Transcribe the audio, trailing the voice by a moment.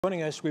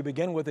Joining us, we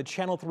begin with a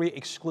Channel 3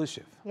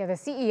 exclusive. Yeah, the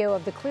CEO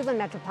of the Cleveland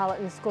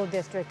Metropolitan School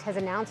District has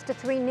announced to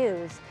 3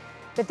 News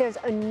that there's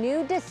a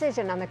new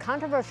decision on the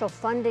controversial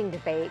funding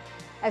debate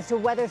as to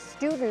whether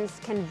students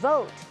can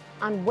vote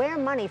on where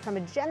money from a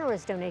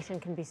generous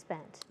donation can be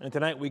spent. And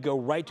tonight we go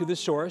right to the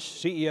source.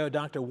 CEO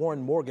Dr.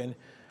 Warren Morgan,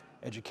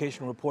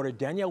 education reporter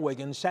Danielle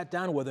Wiggins sat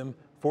down with him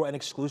for an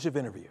exclusive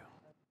interview.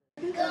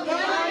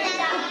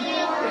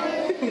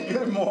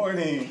 Good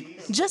morning.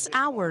 Just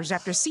hours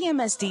after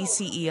CMSD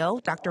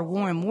CEO Dr.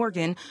 Warren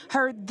Morgan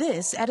heard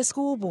this at a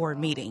school board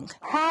meeting.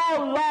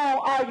 How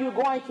long are you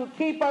going to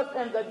keep us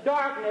in the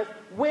darkness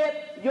with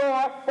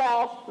your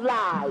false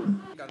lies?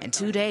 And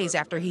 2 days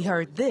after he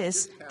heard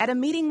this at a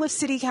meeting with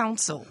City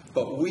Council.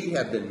 But we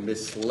have been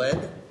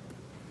misled,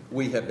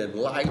 we have been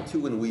lied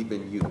to, and we've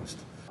been used.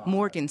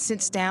 Morgan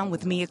sits down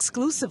with me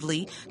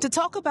exclusively to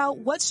talk about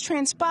what's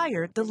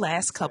transpired the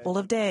last couple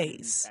of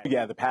days.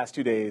 Yeah, the past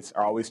 2 days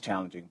are always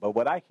challenging, but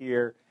what I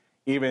hear,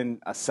 even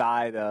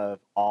aside of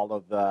all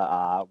of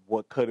the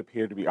what could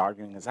appear to be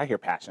arguing, is I hear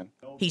passion.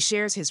 He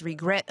shares his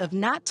regret of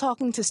not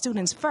talking to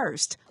students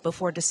first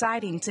before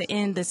deciding to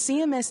end the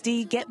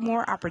CMSD Get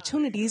More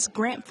Opportunities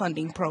grant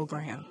funding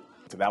program.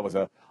 So that was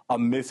a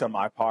miss on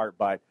my part,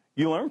 but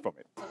you learn from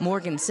it.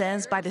 Morgan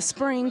says by the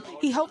spring,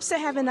 he hopes to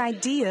have an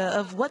idea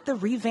of what the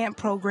revamped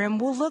program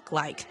will look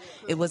like.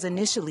 It was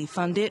initially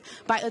funded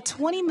by a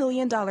 $20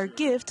 million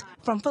gift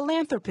from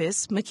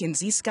philanthropist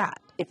Mackenzie Scott.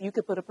 If you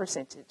could put a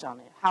percentage on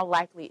it, how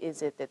likely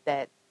is it that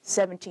that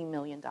 $17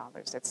 million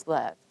that's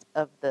left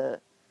of the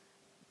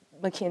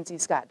Mackenzie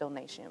Scott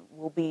donation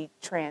will be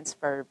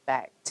transferred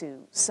back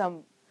to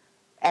some,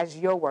 as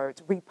your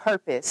words,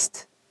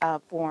 repurposed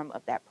form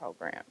of that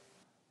program?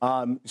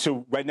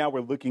 So right now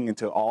we're looking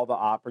into all the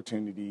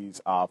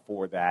opportunities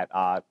for that.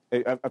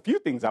 A few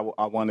things I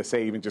want to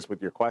say, even just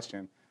with your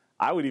question.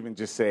 I would even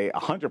just say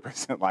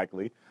 100%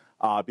 likely,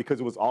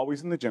 because it was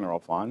always in the general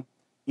fund.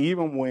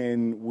 Even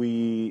when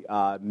we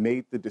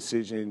made the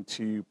decision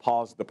to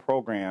pause the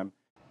program.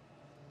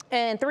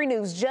 And 3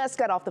 News just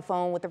got off the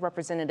phone with a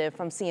representative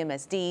from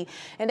CMSD,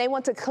 and they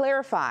want to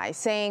clarify,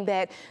 saying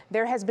that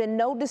there has been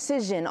no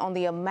decision on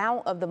the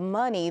amount of the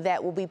money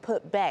that will be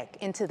put back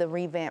into the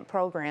revamped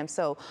program.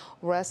 So,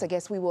 Russ, I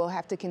guess we will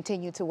have to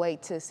continue to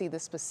wait to see the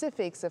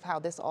specifics of how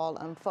this all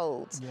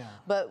unfolds. Yeah.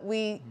 But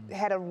we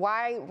had a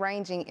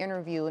wide-ranging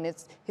interview, and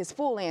his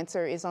full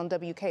answer is on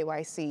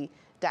WKYC.com,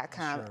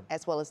 sure,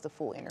 as well as the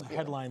full interview. The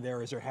headline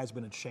there is there has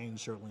been a change,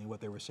 certainly, in what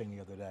they were saying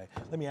the other day.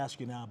 Let me ask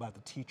you now about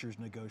the teachers'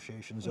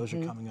 negotiations. Those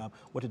are coming up.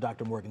 What did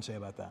Dr. Morgan say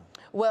about that?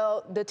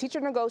 Well, the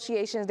teacher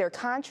negotiations, their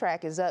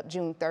contract is up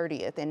June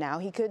 30th, and now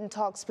he couldn't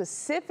talk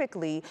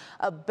specifically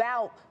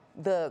about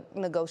the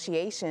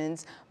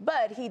negotiations,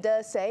 but he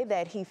does say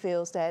that he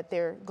feels that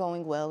they're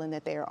going well and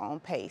that they are on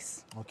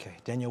pace. Okay,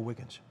 Danielle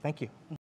Wiggins, thank you.